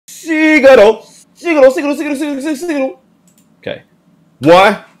Siguro. Okay.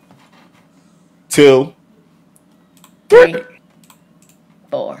 1, 2, 3,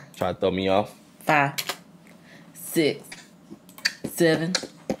 4. Try to throw me off. 5, 6, 7,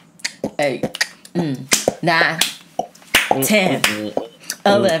 8, 9, 10,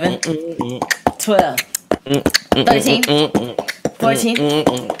 11, 12, 13, 14,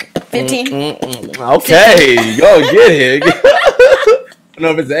 15. Okay, go get it. I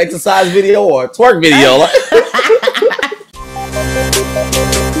don't know if it's an exercise video or a twerk video.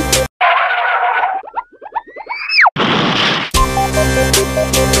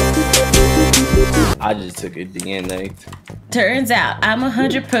 I just took a DNA. Turns out I'm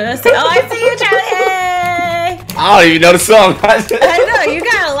 100%. Oh, I see you, Charlie. Hey! I don't even know the song. I know, you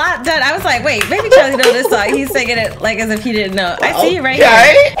got a lot done. I was like, wait, maybe Charlie knows this song. He's singing it like as if he didn't know. I see you right here.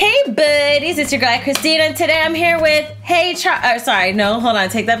 Hey, buddies, it's your girl, Christina, and today I'm here with Hey Charlie. Sorry, no, hold on,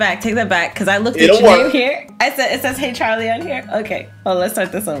 take that back, because I looked at your name here. It says Hey Charlie on here. Okay, well, let's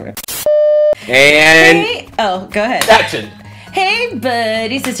start this over. And hey, oh, go ahead. Action. Hey,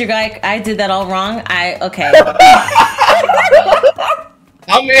 buddies, it's your guy. I did that all wrong. Okay.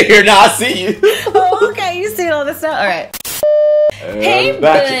 I'm in here now. I see you. Oh, okay, you see all this stuff. All right. Hey,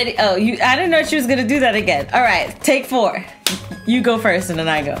 buddy. Oh, I didn't know she was gonna do that again. All right, take 4. You go first, and then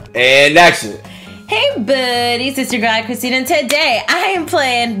I go. And action. Hey, buddies, it's your guy, Christina, and today I am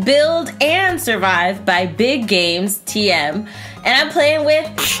playing Build and Survive by Big Games TM. And I'm playing with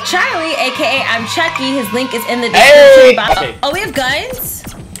Charlie, aka ImChucky. His link is in the description box. Okay. Oh, we have guns?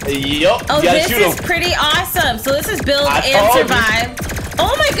 Yup. Oh, this is pretty awesome. So this is Build and Survive.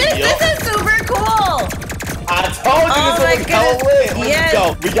 Oh my goodness, this is super cool. I told you this was hella lit. Let's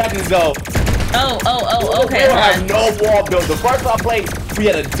go. We got this though. Oh, okay. We don't have no wall build. The first time I played, we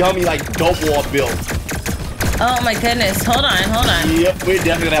had a dummy like dope wall build. Oh my goodness, hold on. Yep, we're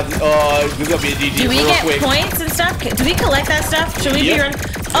definitely gonna have to, this is gonna be a GG. Do we get points and stuff? Do we collect that stuff? Should we be running?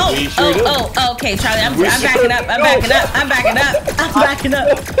 Oh, okay, Charlie, I'm backing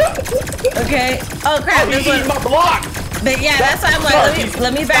up. Okay. Oh crap, this one. My block. Yeah, that's why I'm like,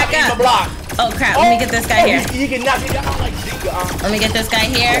 let me back up. Oh crap, let me get this guy here. You can knock it down like Let me get this guy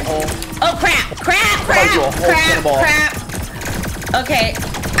here. Oh crap. Okay.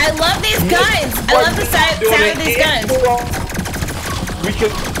 I love these guns. I love the sound of these guns. We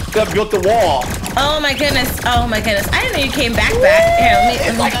could have built the wall. Oh my goodness. I didn't know you came back. Here, let me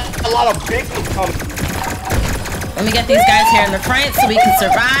like a lot of big ones coming. Let me get these guys here in the front so we can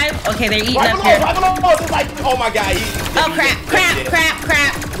survive. Okay, they're eating up here. Oh my god. Oh crap.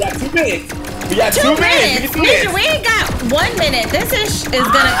 We got 2 minutes. We got 2 minutes. Ninja, we ain't got 1 minute. This is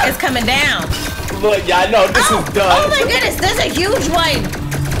coming down. Look, yeah, I know this is done. Oh my goodness, this is a huge one.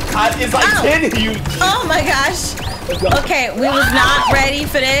 It's like 10 huge. Oh my gosh. Okay, we was not ready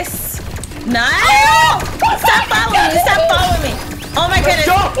for this. No! Stop following me. Oh my goodness.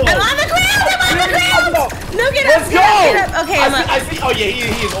 I'm on the ground. No, get up. Get up. Okay, I'm up. I see. Oh yeah, he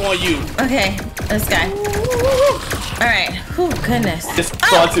is on you. Okay, this guy. All right. Whew, goodness. Just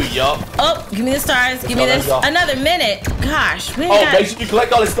saw too, yup. Oh, give me the stars. Give me this. Another minute. Gosh, we ain't got... make sure you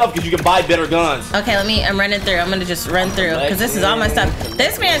collect all this stuff because you can buy better guns. Okay, I'm running through. I'm gonna just run through because this is all my stuff.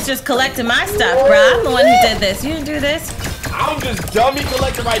 This man's just collecting my stuff, bro. I'm the one who did this. You didn't do this. I'm just dummy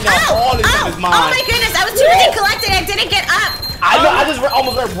collecting right now. All this stuff is mine. Oh my goodness, I was too busy collecting. I didn't get up. I know. I just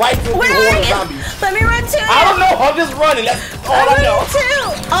almost went right through the horde of zombies. Let me run too. I don't know. I'm just running. That's all I know.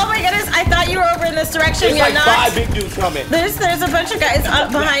 Oh my goodness, I thought you were over in this direction. There's You're like not. 5 big dudes coming. There's a bunch of guys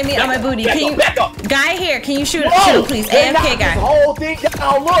up behind me on my booty. Back up. Guy here, can you shoot him, please? AFK guy. This whole thing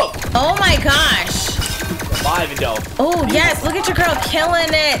down. Look. Oh my gosh. Surviving though. Oh yes, look at your girl killing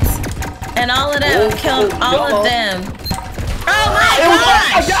it. And all of them, killing all of them. Oh my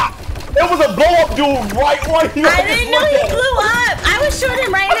gosh. It was a blow up dude right on here. I didn't know he blew up. I was shooting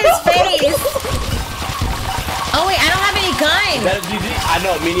him right in his face. Oh wait, I don't have any guns. That is GG. I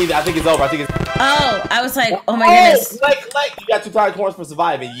know, me neither. I think it's over. Oh, I was like, oh my goodness. You got 2 tired corns for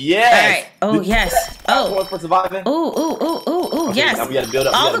surviving. Yes. All right. Oh yes. Oh. Corns for surviving. Ooh. Yes. Now we gotta build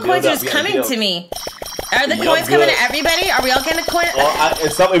up. All the coins are just coming to me. Are the coins coming to everybody? Are we all getting a coin?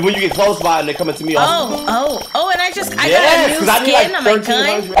 When you get close by them, they're coming to me. Oh, and I got a new skin on my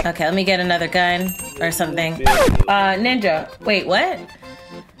gun. Okay, let me get another gun or something. Ninja. Wait, what?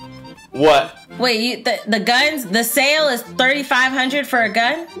 What? Wait, the guns, the sale is $3,500 for a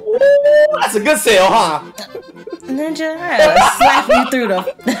gun? Ooh, that's a good sale, huh? Ninja, I'll slap you through the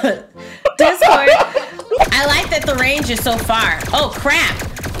Discord. I like that the range is so far. Oh, crap.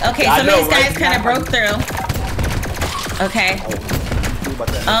 Okay, some of these guys kind of broke through. Okay.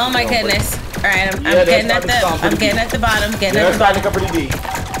 Oh my goodness. All right, I'm getting at the bottom. They're starting to come pretty deep.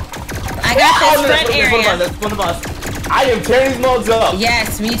 I got this front area. That's one of us. I am tearing these mugs up.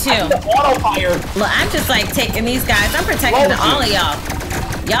 Yes, me too. Auto fire. Look, I'm just like taking these guys. I'm protecting all of y'all.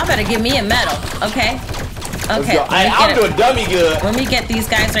 Y'all better give me a medal, okay? Okay. I'm doing dummy good. Let me get these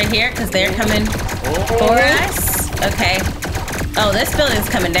guys right here because they're coming for us. Okay. Oh, this building's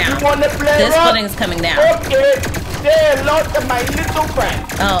coming down. This building's coming down. Okay. There, lost my little friend.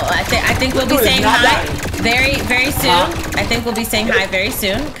 Oh, I think we'll be saying hi very soon. I think we'll be saying hi very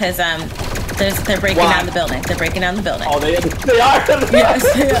soon because they're breaking down the building. They're breaking down the building. Oh, they are. Yes.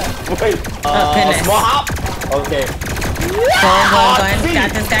 Wait. Oh goodness. Small hop. Okay. Going.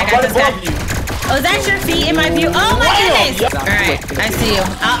 Got this guy. Got this guy. Oh, is that your feet in my view? Oh my goodness! All right, I see you.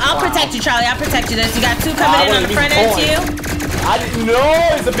 I'll protect you, Charlie. I'll protect you. You got two coming in on the front end to you. I didn't know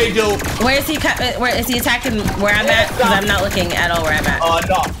it's a big deal. Where is he? Where is he attacking? Where I'm at? Because I'm not looking at all where I'm at.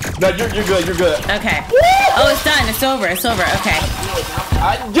 No, you're good. You're good. Okay. Oh, it's done. It's over. It's over. Okay.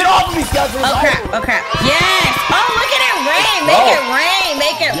 Get off of me, Scott. Oh crap! Oh crap! Yes! Oh, look at it rain! Make it rain!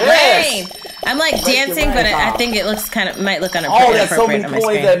 Make it rain! I'm like dancing, but I think it looks might look inappropriate. Oh, there's so many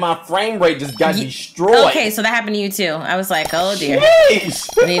coins that my frame rate just got destroyed. Okay, so that happened to you too. I was like, oh dear. Jeez.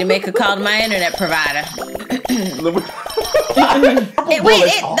 I need to make a call to my internet provider.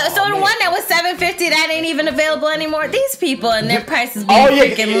 Wait, so the one that was $7.50 that ain't even available anymore. These people and their prices being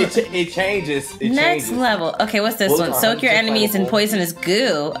freaking. It changes. Next level. Okay, what's this one? Soak your enemies in poisonous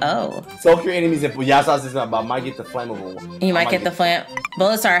goo. Oh. Soak your enemies in. Yeah, I was about. Might get the flammable one. You might get the flam.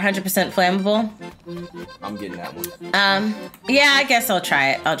 Bullets are 100% flammable. I'm getting that one. Yeah, I guess I'll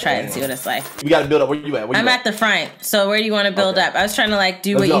try it. I'll try it and see what it's like. We gotta build up. Where you at? I'm at the front. So where do you want to build up? I was trying to like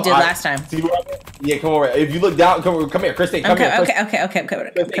do what you did last time. Yeah, come over. If you look down, come here, Christine. Come here. Okay. I'm coming.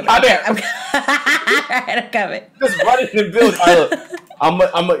 Alright, I'm coming. Just running and build. Right, I'm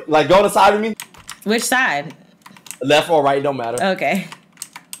like go on the side of me. Which side? Left or right, don't matter. Okay.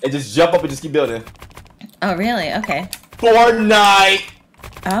 And just jump up and just keep building. Oh really? Okay. Fortnite.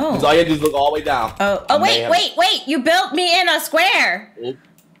 Oh. So all you have to do is look all the way down. Oh, wait! You built me in a square.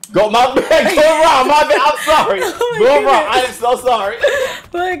 Go my bad. Go wrong. My bad. I'm sorry. Go wrong. I am so sorry.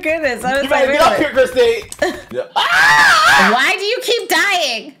 My goodness. I was you better get up here, Christine. Why do you keep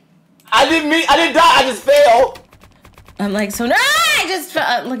dying? I didn't die. I just failed. I'm like, so no, I just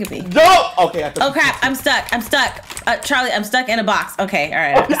look at me. No. Okay. Oh crap! I'm stuck. Charlie, I'm stuck in a box. Okay, all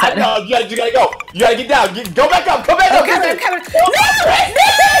right. Okay, I know. You gotta go. You gotta get down. Go back up. Come back up. I'm coming. No!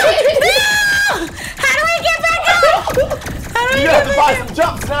 How do I get back up? You have to find some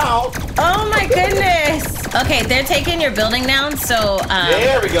jumps now. Oh my goodness. Okay, they're taking your building down, so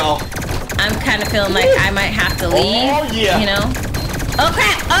there we go. I'm kind of feeling like I might have to leave. Oh yeah. You know. Oh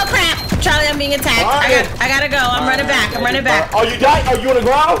crap! Charlie, I'm being attacked. Right. I gotta go. I'm running back. Oh, you died? Are you on the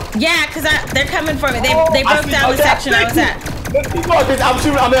ground? Yeah, because they're coming for me. They broke down the section I was at. I'm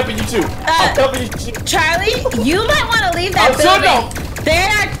shooting. I'm helping you too. I'm helping you too. Charlie, you might want to leave that building. They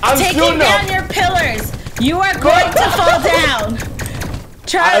are taking down your pillars. You are going to fall down.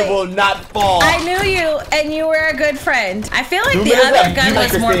 Charlie, I will not fall. I knew you, and you were a good friend. I feel like the other gun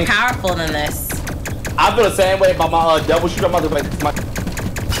was more powerful than this. I feel the same way about my double shooter.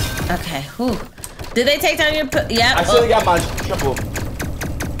 Okay, whew. Did they take down your... Yep. I should have got my triple.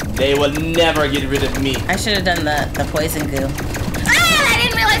 They will never get rid of me. I should have done the poison goo. Ah! I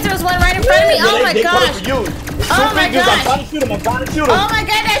didn't realize there was one right in front of me. Oh my gosh. Oh my gosh. I'm trying to shoot him. Oh my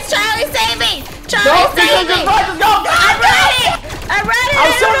goodness. Charlie, save me. Charlie, save me. I'm running.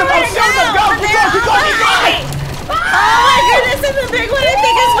 I'm shooting him. Go. Oh my goodness. And the big one I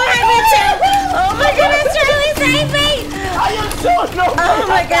think is behind me too. Oh my goodness. Charlie, save me. Oh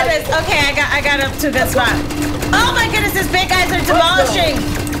my goodness. Okay, I got up to a good spot. Oh my goodness, these big guys are demolishing.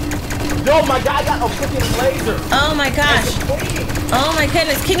 Oh my god, I got a freaking laser. Oh my gosh. Oh my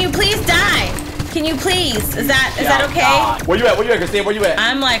goodness. Can you please die? Can you please? Is that okay? God. Where you at, Christine? Where you at?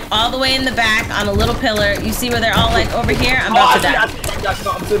 I'm like all the way in the back on a little pillar. You see where they're all like over here? I'm about to die.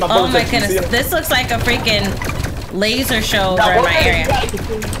 Oh my goodness. This looks like a freaking laser show over in my area.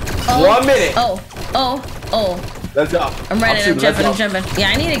 1 minute. Oh. Let's go. I'm running, I'm jumping.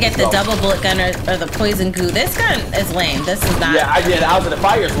 Yeah, I need to get the double bullet gun or the poison goo. This gun is lame. This is not. Yeah, I did. I was in the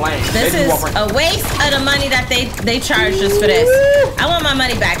fire's lame. This is a waste of the money that they charged us for this. I want my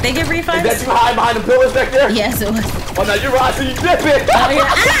money back. They give refunds? Is that you hide behind the pillars back there? Yes, it was. Oh, no, you're right. So you dip it. Oh, yeah.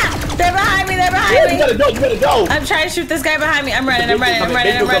 Ah! They're behind me. You gotta go. I'm trying to shoot this guy behind me. I'm running. I'm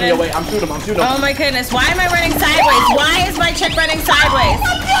shooting him. Oh my goodness. Why am I running sideways? Why is my chick running sideways?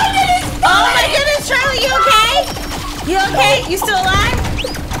 Oh my goodness, Charlie, you okay? You okay? You still alive?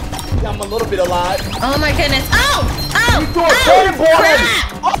 Yeah, I'm a little bit alive. Oh my goodness. Oh,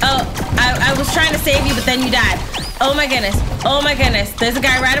 crap. Oh, I was trying to save you, but then you died. Oh my goodness. Oh my goodness. There's a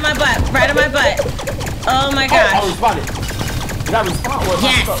guy right in my butt. Right in my butt. Oh my gosh. Oh, I responded. Did I respond?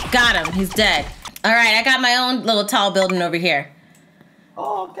 Yes, got him. He's dead. All right, I got my own little tall building over here.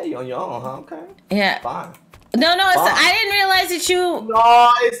 Oh, okay. You're on your own, huh? Okay. Yeah. Fine. No, I didn't realize that you...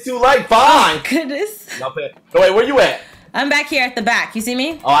 No, it's too late. Fine. Oh, goodness. No, wait, where you at? I'm back here at the back. You see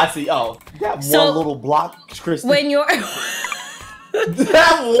me? Oh, I see. Oh, that one little block, Kristen. When you're...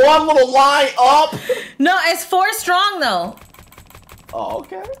 that one little line up. No, it's 4 strong, though. Oh,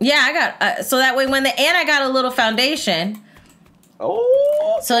 okay. Yeah, I got... so that way when I got a little foundation...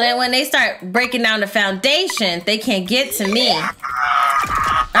 Oh. So then when they start breaking down the foundation, they can't get to me. All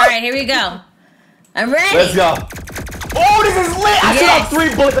right, here we go. I'm ready. Let's go. Oh, this is lit. I yes. see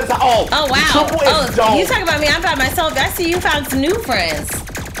 3 bullets. Oh wow. Oh, you talking about me? I'm by myself. I see you found some new friends.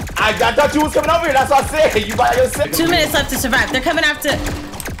 I thought you was coming over here. That's what I said. You by yourself. 2 minutes left to survive. They're coming after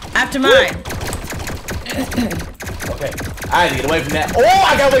mine. Okay. I need to get away from that. Oh,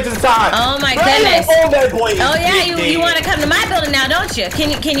 I gotta wait till the time. Oh my goodness. Oh yeah, you want to come to my building now, don't you?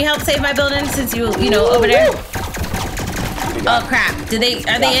 Can you help save my building since you know over there? Oh crap! Are they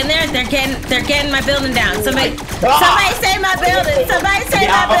in there? They're getting my building down. Somebody save my building. Somebody save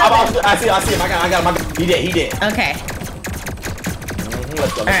my building. I see him. I got him. He did. Okay.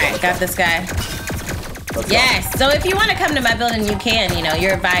 Let's go. All right, got this guy. Yes. So if you want to come to my building, you can. You know,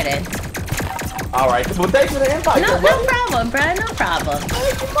 you're invited. All right. Well, thanks for the invite. No problem, bro. No problem.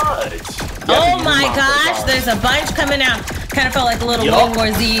 Thank you much. Oh my gosh, there's a bunch coming out. Kind of felt like a little World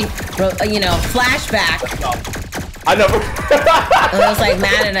War Z, flashback. I never. I was like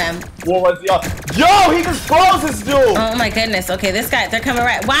mad at him. What was yo, he just froze this dude. Oh my goodness. Okay, this guy, they're coming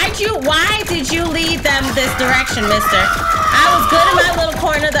right. Why did you lead them this direction, mister? I was good in my little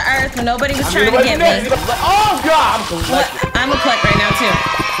corner of the earth when nobody was trying to get me. Oh God, I'm a collect right now too.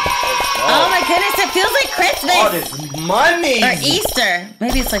 Oh my goodness, it feels like Christmas. All this money. Or Easter.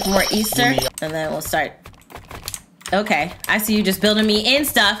 Maybe it's like more Easter. And then we'll start. Okay, I see you just building me in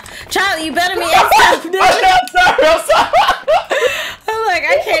stuff. Charlie, you building me in stuff, dude. I'm sorry. I'm like,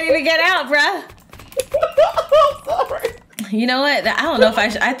 I can't even get out, bruh. I'm sorry. You know what? I don't know if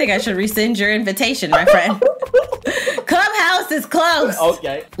I think I should rescind your invitation, my friend. Clubhouse is closed.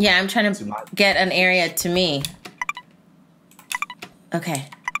 Okay. Yeah, I'm trying to get an area to me. Okay.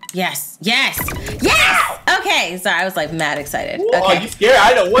 Yes. Okay. Sorry, I was like mad excited. Okay. Oh, you scared?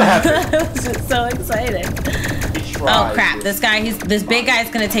 I know what happened. I was just so excited. Oh crap! This big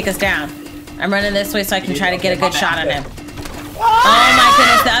guy's gonna take us down. I'm running this way so I can try to get a good shot on him. Oh my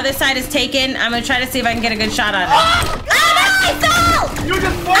goodness! The other side is taken. I'm gonna try to see if I can get a good shot on him. Oh no! I fell! You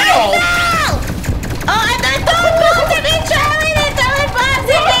just fell! Oh, and they're throwing bombs at me, Charlie! They're throwing bombs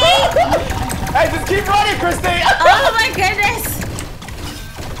at me! Hey, just keep running, Christine! Oh my goodness!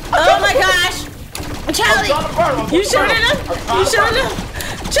 Oh my gosh! Charlie! You shooting him? You shooting him?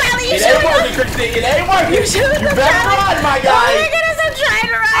 Charlie, you shooting him? It ain't working! You shooting him, You better run, my guy! Oh my goodness, I'm trying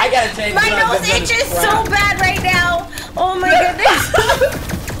to run! I gotta change my nose itches so bad right now! Oh my goodness!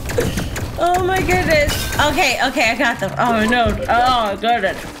 Oh my goodness! Okay, I got them. Oh no! Oh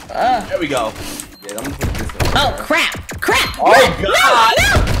goodness! There we go. Yeah, I'm gonna put this in. Oh crap! Oh God!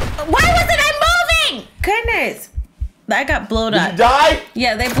 No! Why wasn't I moving? Goodness! I got blown up. Did you die?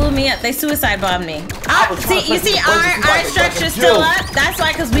 Yeah, they blew me up. They suicide bombed me. You see our structure's still up? That's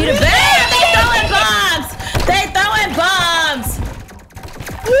why, because we the best. They throwing bombs! They throwing bombs!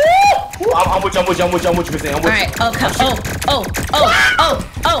 I'm with you, Christine. I'm with you. Alright,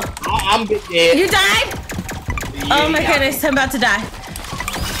 I'm dead. You died? Yeah, oh my goodness, I'm about to die.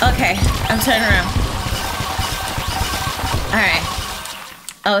 Okay, I'm turning around. Alright.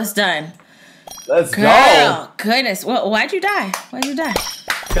 Oh, it's done. Let's go. Goodness. Well, why'd you die?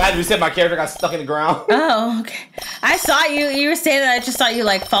 I reset my character, got stuck in the ground. Oh, okay. I saw you. You were saying that. I just saw you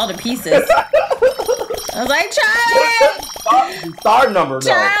like fall to pieces. I was like, Charlie! Star number,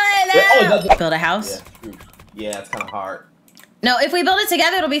 though. Charlie, no! Build a house? Yeah, it's kind of hard. No, if we build it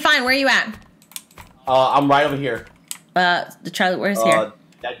together, it'll be fine. Where are you at? I'm right over here. Charlie, where's here?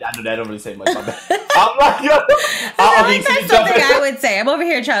 I know that don't really say much. I'm like, yo. That's something I would say. I'm over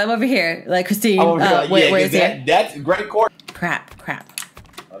here, Charlie. I'm over here. Like, Christine. Where is here? That's great court. Crap.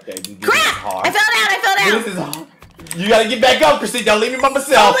 Okay. Crap! I fell down. This is hard. You gotta get back up, Christine. Don't leave me by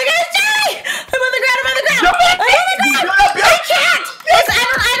myself. Oh my God, Charlie! I'm on the ground. I can't!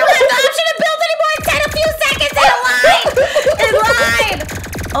 I don't have the option to build anymore. It's had a few seconds in line.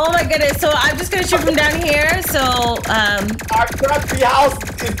 Oh my goodness. So I'm just gonna shoot from down here. So, our crappy house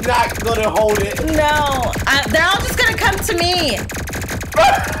is not gonna hold it. No. They're all just gonna come to me.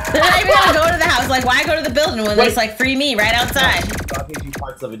 They're not even gonna go to the house. Like, why go to the building when there's like free me right outside? I think you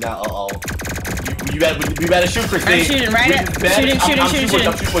parts of it now. You better shoot, Christine. I'm shooting right at. Shooting.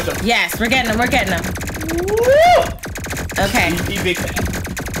 Yes, we're getting him. We're getting him. Woo! Okay. He big.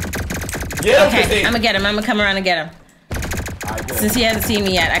 Yeah. Okay. I'm gonna get him. I'm gonna come around and get him. Right, since he hasn't seen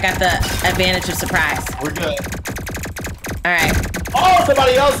me yet, I got the advantage of surprise. We're good. All right. Oh,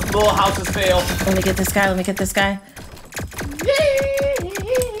 somebody else's little house has failed. Let me get this guy. Let me get this guy.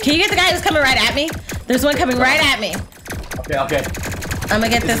 Can you get the guy who's coming right at me? There's one coming right at me. Okay. I'm gonna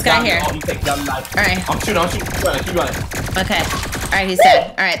get this guy here. Oh, he takes down the knife. All right. I'm shooting. Keep running. Okay. All right, he's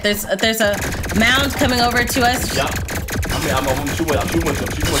dead. All right, there's a mound coming over to us. Yep. I'm shooting with him.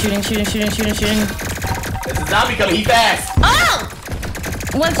 Shooting. There's a zombie coming. He fast. Oh!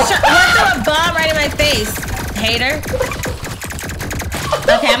 One threw a bomb right in my face. Hater.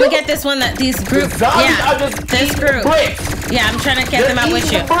 Okay, I'm gonna get this one these group. This group. Yeah, I'm trying to get them out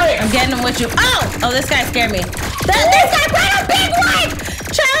with you. I'm getting them with you. Oh, this guy scared me. This guy brought a big one.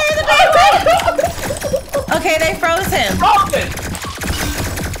 Charlie, the big one. Okay, they froze him.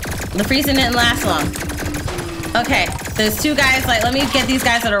 The freezing didn't last long. Okay, there's two guys. Like, let me get these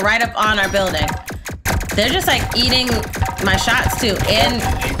guys that are right up on our building. They're just like eating my shots too. And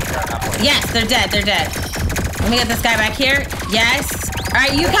yes, they're dead. Let me get this guy back here. Yes. All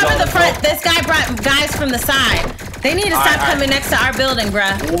right, you cover the front. This guy brought guys from the side. They need to stop coming next to our building,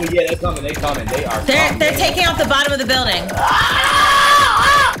 bruh. Oh yeah, they're coming. They are. They're taking out the bottom of the building.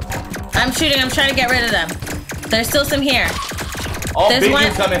 I'm shooting. I'm trying to get rid of them. There's still some here. Oh, there's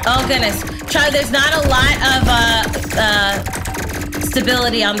one. Coming. Oh goodness, Charlie. There's not a lot of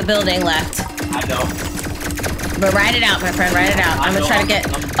stability on the building left. I know. But ride it out, my friend. Ride it out. I'm gonna try to get.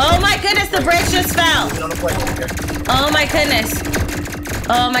 Oh my goodness, the bridge just fell. Oh my goodness.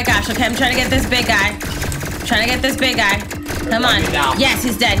 Oh my gosh. Okay, I'm trying to get this big guy. Come on. Yes,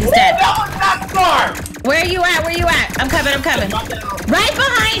 he's dead. Where are you at? I'm coming. Right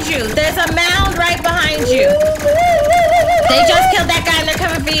behind you. There's a mound right behind you. They just killed that guy and they're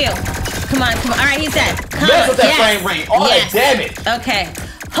coming for you. Come on. All right, he's dead. Come on. With that frame rate. Oh, that damage. Okay.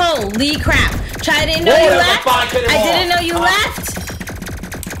 Holy crap. I didn't know you left.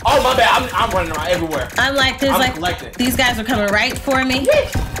 Oh, my bad. I'm running around everywhere. I'm like, these guys are coming right for me.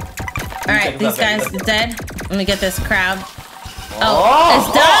 All right, these guys are dead. Let me get this crowd. Oh,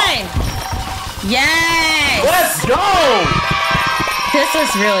 it's done! Yay! Let's go! This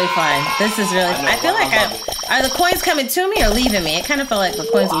was really fun. I feel like are the coins coming to me or leaving me? It kind of felt like the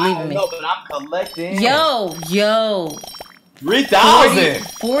coins were leaving me. No, but I'm collecting. Yo. 3,000.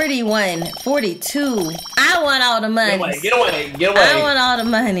 41, 42. I want all the money. Get away. I want all the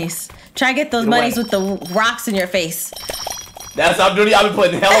monies. Try to get those monies with the rocks in your face. That's what I'm doing. I've been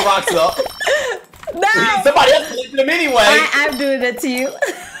putting hella rocks up. No. Somebody else collected them anyway. I'm doing it to you.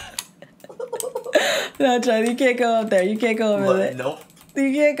 No, Charlie, you can't go up there. You can't go over there. Nope.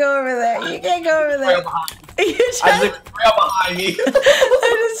 You can't go over there. I just trail behind me. I'm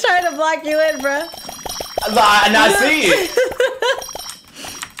just trying to block you in, bro. And I see it.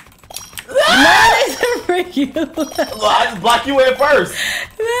 None of these are for you. Well, I just block you in first.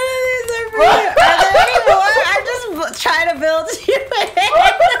 None of these are for you. Are there any more? I'm just trying to build you in.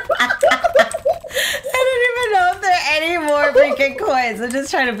 I don't even know if there are any more freaking coins. I'm just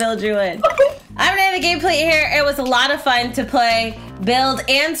trying to build you in. I'm gonna have the gameplay here. It was a lot of fun to play Build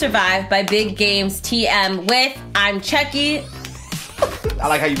and Survive by Big Games TM with ImChucky. I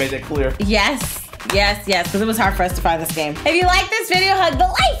like how you made that clear. Yes, because it was hard for us to find this game. If you like this video, hug the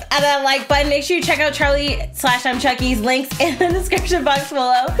life out of that like button. Make sure you check out Charlie/ImChucky's links in the description box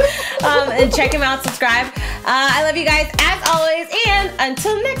below. And check him out, subscribe. I love you guys as always, and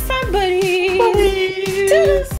until next time, buddies.